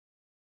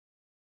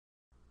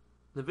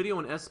In the video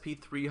on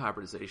sp3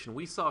 hybridization,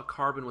 we saw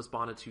carbon was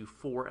bonded to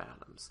 4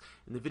 atoms.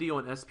 In the video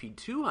on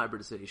sp2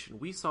 hybridization,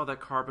 we saw that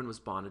carbon was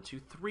bonded to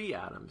 3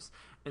 atoms.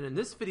 And in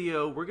this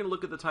video, we're going to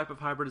look at the type of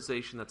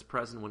hybridization that's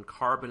present when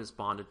carbon is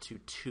bonded to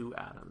 2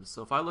 atoms.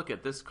 So if I look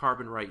at this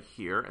carbon right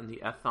here and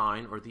the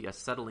ethine or the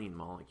acetylene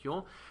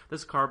molecule,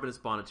 this carbon is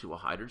bonded to a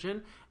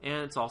hydrogen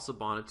and it's also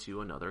bonded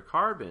to another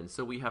carbon.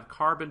 So we have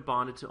carbon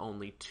bonded to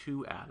only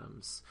 2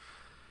 atoms.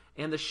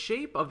 And the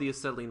shape of the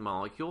acetylene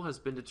molecule has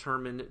been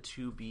determined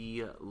to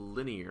be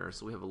linear.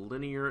 So we have a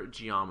linear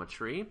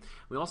geometry.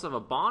 We also have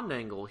a bond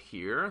angle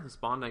here. This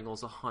bond angle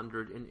is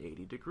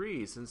 180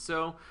 degrees. And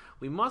so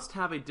we must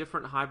have a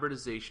different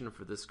hybridization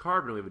for this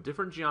carbon. We have a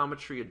different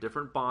geometry, a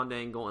different bond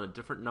angle, and a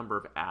different number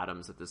of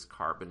atoms that this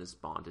carbon is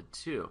bonded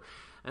to.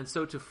 And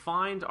so to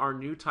find our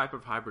new type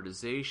of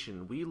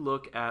hybridization, we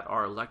look at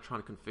our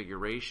electron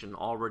configuration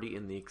already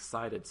in the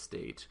excited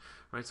state.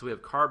 Right? So we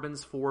have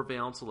carbon's 4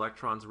 valence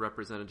electrons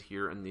represented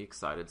here in the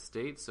excited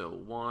state. So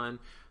 1,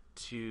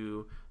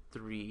 2,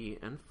 3,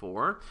 and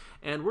 4,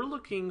 and we're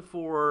looking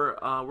for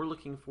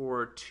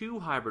 2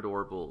 hybrid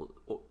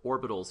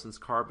orbitals since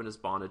carbon is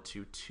bonded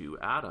to 2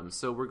 atoms.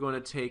 So we're going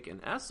to take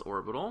an s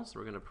orbital. So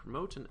we're going to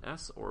promote an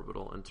s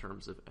orbital in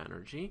terms of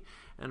energy,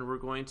 and we're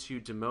going to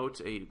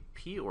demote a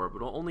p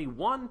orbital. Only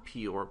one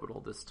p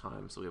orbital this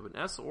time. So we have an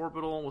s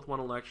orbital with 1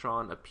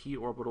 electron, a p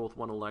orbital with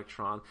 1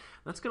 electron.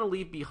 That's going to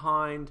leave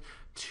behind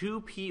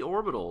 2 p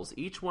orbitals.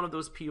 Each one of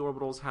those p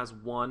orbitals has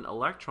 1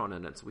 electron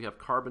in it. So we have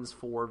carbon's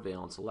 4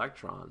 valence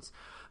electrons.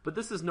 But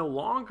this is no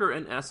longer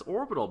an s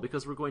orbital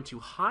because we're going to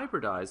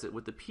hybridize it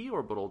with the p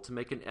orbital to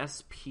make an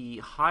sp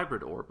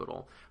hybrid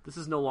orbital. This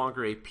is no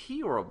longer a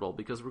p orbital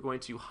because we're going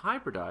to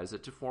hybridize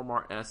it to form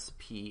our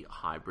sp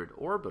hybrid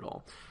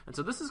orbital. And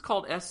so this is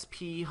called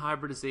sp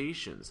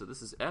hybridization. So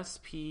this is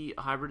sp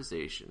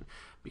hybridization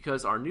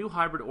because our new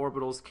hybrid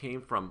orbitals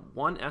came from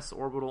 1 s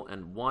orbital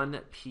and 1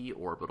 p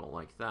orbital,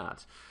 like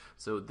that.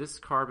 So this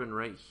carbon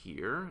right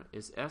here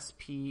is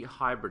sp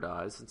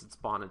hybridized since it's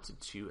bonded to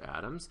 2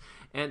 atoms.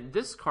 And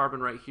this carbon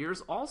right here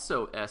is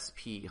also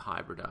sp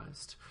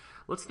hybridized.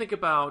 Let's think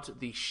about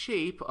the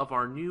shape of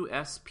our new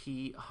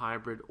sp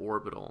hybrid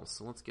orbital.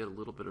 So let's get a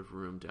little bit of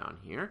room down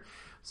here.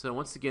 So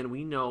once again,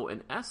 we know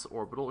an s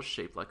orbital is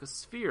shaped like a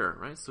sphere,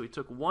 right? So we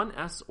took 1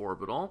 s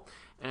orbital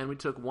and we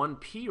took 1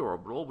 p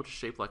orbital, which is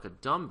shaped like a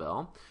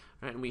dumbbell.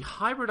 Right, and we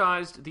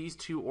hybridized these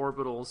 2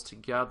 orbitals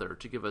together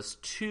to give us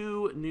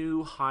 2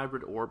 new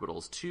hybrid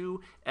orbitals,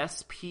 2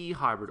 sp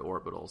hybrid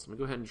orbitals. Let me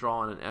go ahead and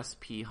draw in an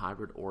sp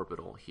hybrid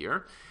orbital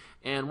here.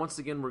 And once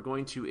again, we're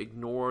going to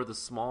ignore the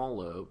small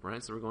lobe,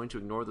 right? So we're going to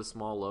ignore the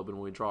small lobe, and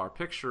when we draw our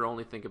picture,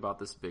 only think about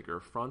this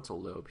bigger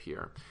frontal lobe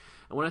here.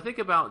 And when I think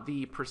about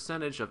the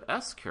percentage of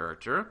s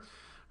character,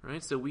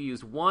 right, so we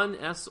use 1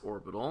 s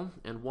orbital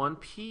and 1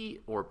 p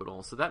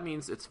orbital. So that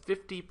means it's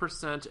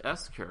 50%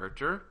 s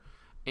character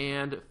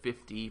and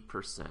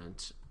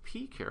 50%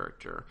 p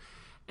character.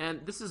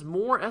 And this is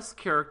more s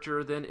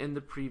character than in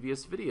the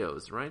previous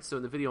videos, right? So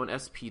in the video on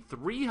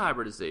sp3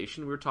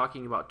 hybridization, we were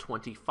talking about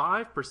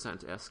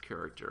 25% s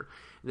character.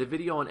 In the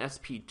video on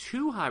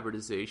sp2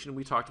 hybridization,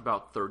 we talked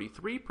about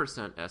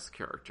 33% s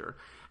character.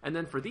 And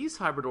then for these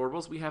hybrid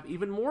orbitals, we have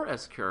even more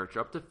s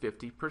character, up to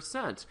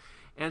 50%.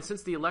 And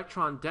since the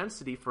electron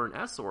density for an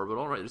s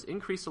orbital, right, there's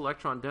increased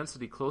electron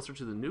density closer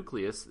to the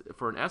nucleus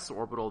for an s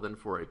orbital than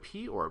for a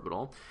p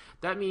orbital,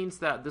 that means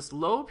that this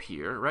lobe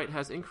here, right,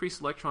 has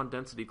increased electron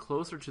density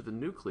closer to the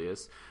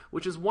nucleus,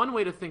 which is one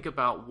way to think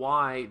about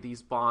why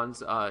these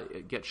bonds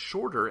get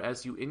shorter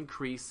as you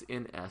increase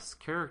in s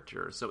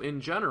character. So in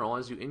general,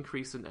 as you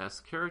increase in s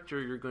character,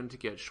 you're going to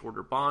get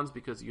shorter bonds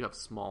because you have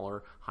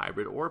smaller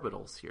hybrid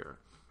orbitals here.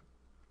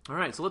 All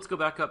right, so let's go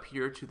back up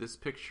here to this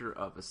picture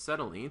of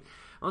acetylene.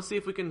 Let's see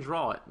if we can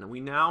draw it. Now,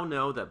 we now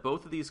know that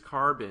both of these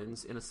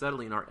carbons in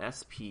acetylene are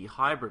sp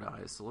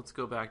hybridized. So let's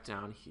go back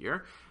down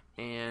here,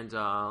 and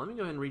let me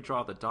go ahead and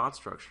redraw the dot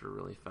structure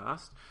really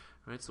fast.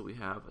 All right, so we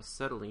have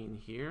acetylene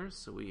here.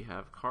 So we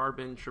have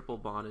carbon triple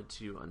bonded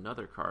to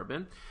another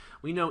carbon.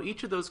 We know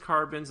each of those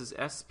carbons is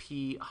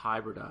sp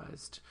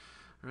hybridized.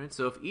 Right,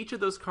 so if each of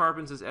those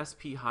carbons is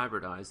sp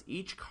hybridized,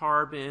 each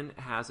carbon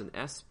has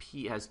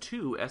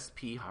 2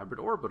 sp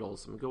hybrid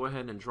orbitals. I'm going to go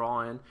ahead and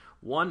draw in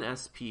 1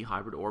 sp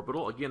hybrid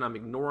orbital. Again, I'm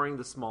ignoring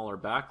the smaller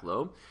back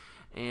lobe.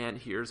 And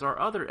here's our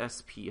other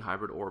sp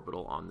hybrid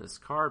orbital on this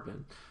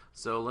carbon.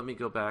 So let me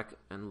go back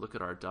and look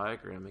at our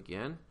diagram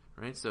again.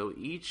 Right, so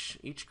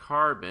each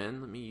carbon,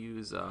 let me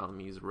use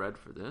red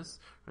for this.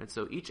 Right,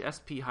 so each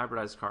sp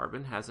hybridized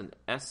carbon has an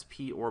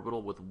sp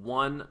orbital with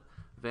 1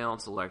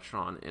 valence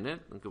electron in it.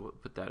 I'll go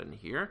put that in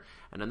here.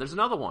 And then there's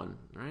another one,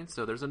 right?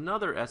 So there's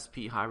another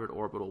sp hybrid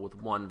orbital with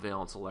 1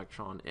 valence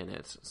electron in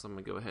it. So I'm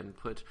going to go ahead and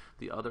put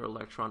the other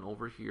electron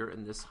over here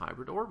in this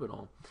hybrid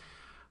orbital.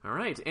 All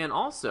right, and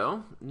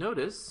also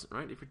notice,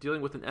 right, if you're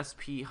dealing with an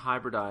sp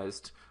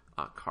hybridized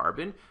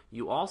carbon,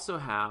 you also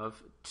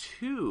have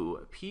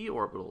 2 p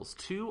orbitals,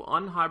 2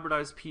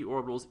 unhybridized p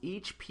orbitals,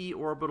 each p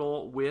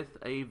orbital with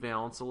a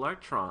valence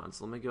electron.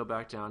 So let me go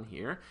back down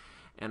here,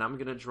 and I'm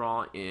going to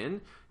draw in,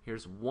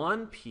 here's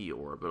 1 p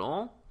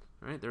orbital,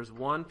 right? There's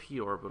one p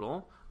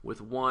orbital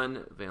with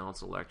one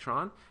valence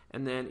electron,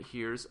 and then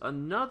here's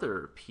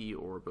another p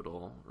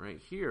orbital right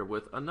here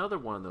with another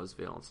one of those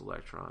valence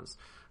electrons.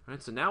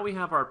 Right, so now we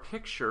have our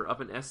picture of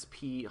an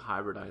sp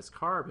hybridized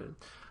carbon.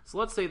 So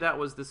let's say that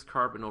was this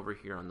carbon over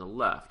here on the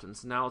left, and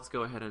so now let's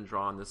go ahead and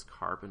draw on this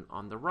carbon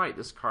on the right.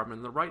 This carbon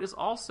on the right is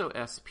also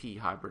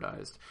sp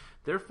hybridized.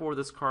 Therefore,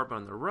 this carbon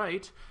on the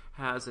right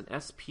has an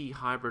sp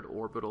hybrid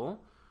orbital,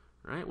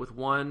 right, with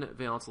one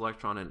valence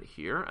electron in it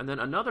here, and then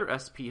another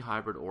sp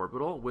hybrid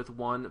orbital with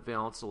one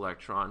valence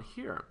electron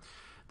here.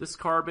 This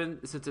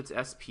carbon, since it's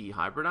sp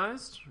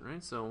hybridized,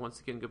 right, so once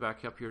again go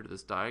back up here to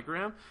this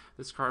diagram,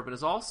 this carbon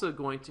is also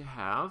going to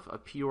have a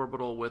p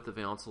orbital with a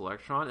valence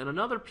electron and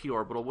another p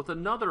orbital with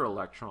another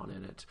electron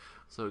in it.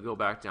 So we go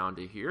back down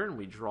to here and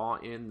we draw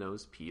in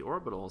those p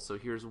orbitals. So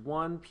here's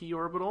one p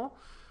orbital,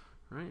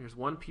 right, here's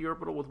one p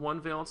orbital with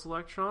one valence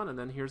electron, and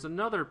then here's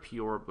another p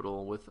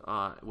orbital with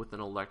an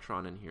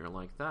electron in here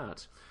like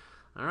that.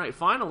 All right,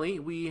 finally,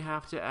 we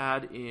have to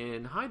add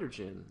in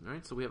hydrogen,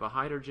 right? So we have a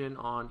hydrogen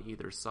on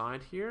either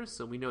side here.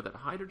 So we know that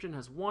hydrogen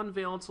has one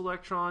valence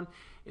electron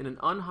in an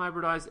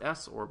unhybridized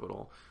s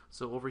orbital.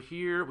 So over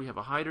here, we have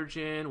a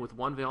hydrogen with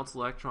one valence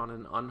electron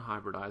in an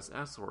unhybridized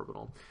s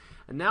orbital.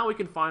 And now we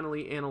can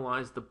finally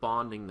analyze the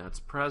bonding that's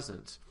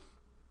present.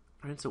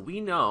 Right, so we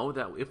know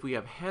that if we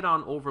have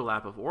head-on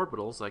overlap of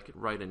orbitals, like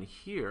right in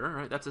here,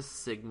 right, that's a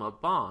sigma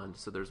bond.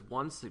 So there's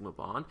one sigma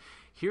bond.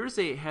 Here's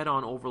a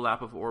head-on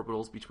overlap of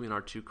orbitals between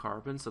our two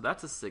carbons, so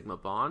that's a sigma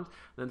bond.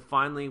 And then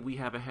finally, we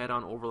have a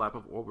head-on overlap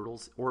of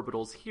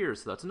orbitals here,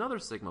 so that's another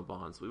sigma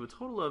bond. So we have a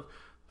total of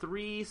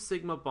 3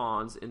 sigma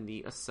bonds in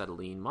the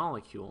acetylene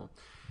molecule.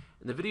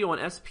 In the video on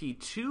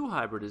sp2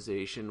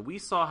 hybridization, we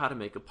saw how to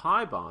make a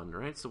pi bond,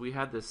 right? So we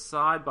had this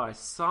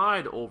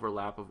side-by-side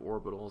overlap of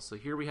orbitals. So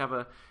here we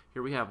have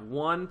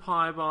one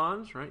pi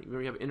bond, right?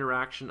 We have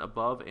interaction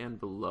above and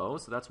below,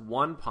 so that's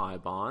one pi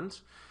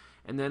bond.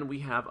 And then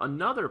we have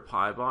another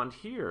pi bond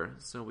here.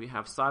 So we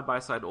have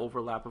side-by-side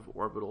overlap of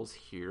orbitals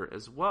here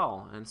as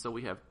well. And so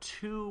we have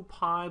 2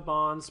 pi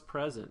bonds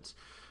present,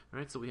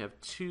 right? So we have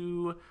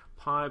 2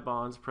 pi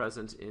bonds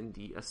present in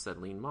the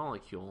acetylene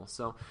molecule.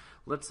 So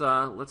let's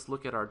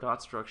look at our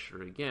dot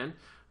structure again,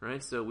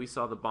 right? So we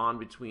saw the bond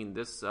between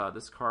this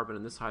carbon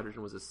and this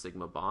hydrogen was a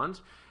sigma bond,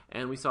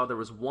 and we saw there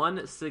was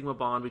one sigma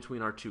bond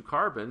between our two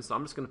carbons. So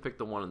I'm just going to pick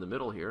the one in the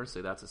middle here,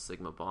 say that's a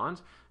sigma bond,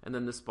 and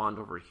then this bond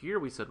over here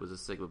we said was a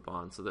sigma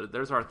bond. So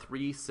there's our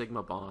 3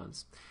 sigma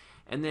bonds,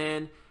 and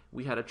then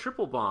we had a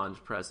triple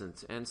bond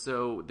present, and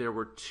so there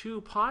were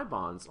 2 pi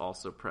bonds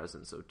also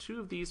present. So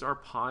 2 of these are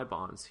pi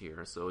bonds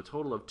here. So a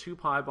total of 2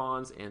 pi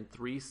bonds and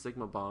 3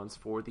 sigma bonds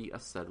for the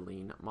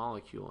acetylene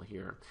molecule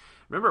here.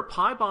 Remember,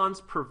 pi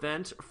bonds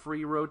prevent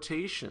free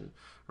rotation,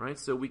 right?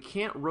 So we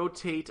can't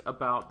rotate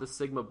about the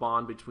sigma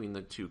bond between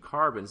the 2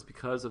 carbons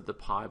because of the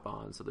pi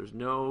bond. So there's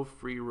no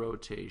free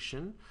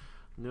rotation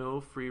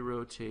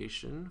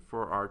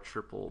for our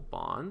triple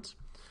bond.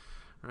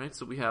 All right,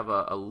 so we have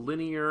a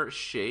linear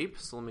shape.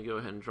 So let me go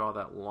ahead and draw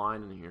that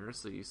line in here.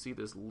 So you see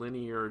this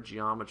linear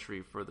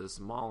geometry for this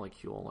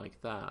molecule like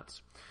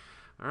that.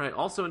 All right,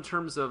 also in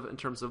terms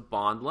of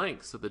bond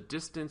length, so the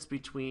distance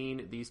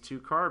between these 2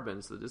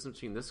 carbons, the distance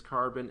between this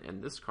carbon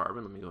and this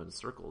carbon, let me go ahead and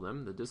circle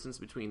them, the distance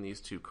between these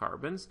 2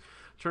 carbons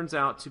turns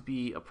out to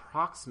be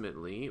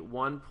approximately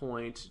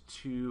 1.20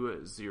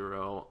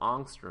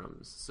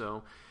 angstroms.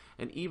 So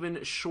an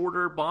even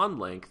shorter bond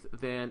length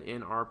than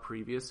in our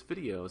previous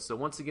video. So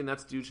once again,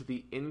 that's due to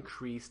the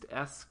increased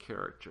S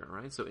character,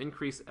 right? So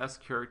increased S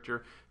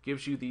character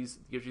gives you these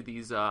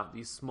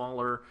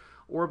smaller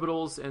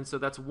orbitals, and so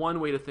that's one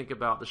way to think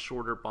about the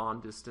shorter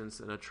bond distance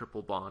in a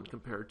triple bond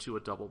compared to a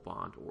double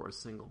bond or a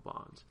single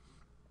bond.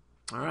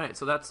 All right,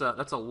 so that's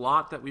a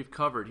lot that we've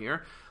covered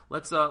here.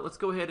 Let's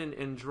go ahead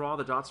and draw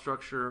the dot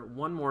structure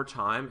one more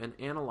time and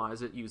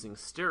analyze it using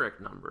steric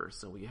number.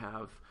 So we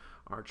have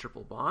our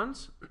triple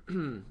bonds,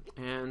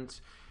 and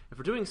if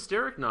we're doing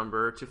steric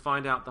number to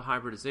find out the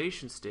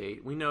hybridization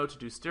state, we know to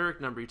do steric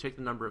number, you take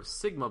the number of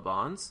sigma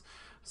bonds.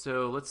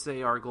 So let's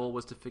say our goal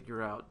was to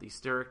figure out the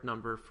steric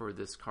number for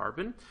this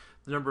carbon.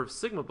 The number of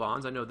sigma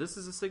bonds, I know this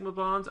is a sigma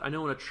bond. I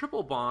know in a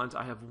triple bond,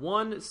 I have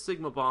 1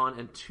 sigma bond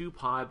and 2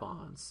 pi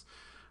bonds.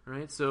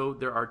 Right, so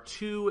there are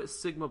 2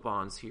 sigma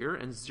bonds here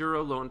and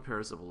 0 lone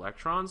pairs of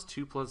electrons.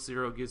 2 plus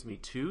 0 gives me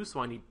 2, so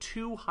I need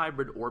 2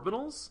 hybrid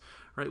orbitals,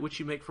 right, which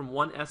you make from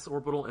 1 s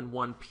orbital and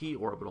 1 p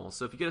orbital.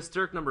 So if you get a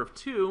steric number of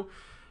 2,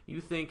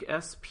 you think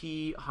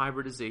sp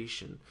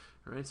hybridization.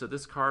 Right, so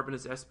this carbon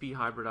is sp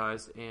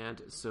hybridized,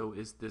 and so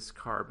is this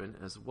carbon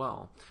as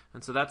well.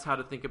 And so that's how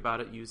to think about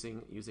it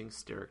using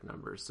steric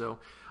numbers. So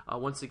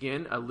once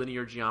again, a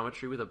linear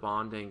geometry with a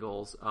bond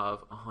angles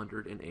of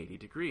 180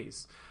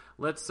 degrees.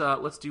 Let's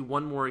do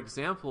one more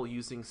example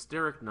using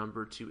steric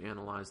number to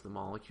analyze the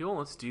molecule.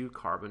 Let's do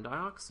carbon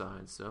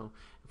dioxide. So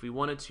if we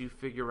wanted to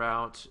figure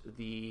out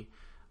the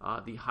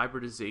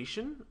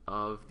hybridization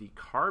of the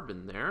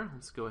carbon there,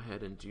 let's go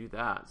ahead and do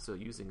that. So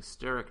using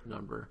steric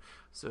number,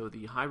 so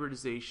the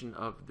hybridization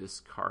of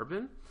this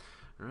carbon,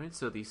 All right,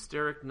 so the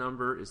steric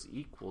number is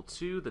equal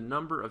to the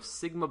number of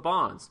sigma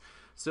bonds.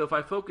 So if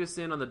I focus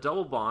in on the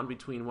double bond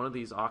between one of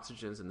these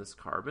oxygens and this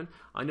carbon,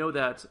 I know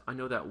that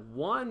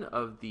one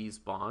of these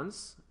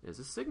bonds is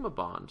a sigma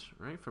bond,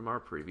 right, from our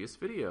previous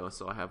video.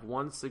 So I have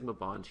one sigma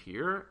bond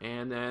here,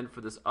 and then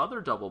for this other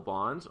double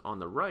bond on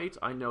the right,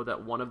 I know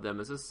that one of them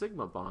is a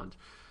sigma bond.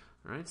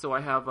 All right, so I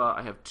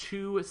have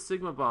two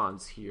sigma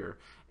bonds here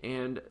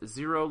and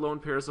 0 lone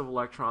pairs of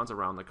electrons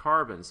around the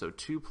carbon. So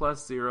 2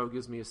 plus 0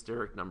 gives me a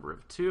steric number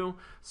of 2.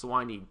 So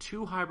I need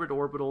 2 hybrid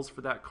orbitals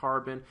for that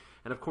carbon.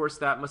 And of course,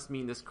 that must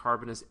mean this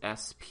carbon is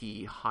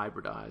sp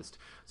hybridized.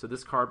 So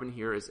this carbon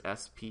here is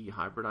sp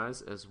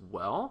hybridized as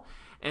well.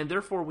 And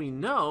therefore, we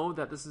know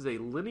that this is a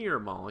linear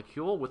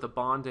molecule with a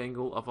bond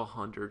angle of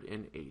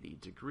 180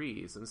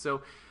 degrees. And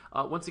so,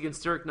 once again,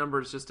 steric number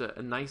is just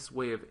a nice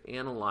way of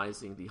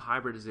analyzing the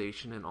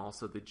hybridization and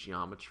also the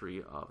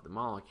geometry of the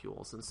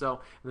molecules. And so,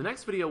 in the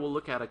next video, we'll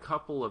look at a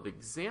couple of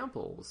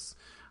examples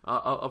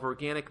of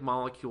organic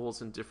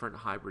molecules in different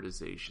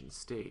hybridization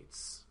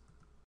states.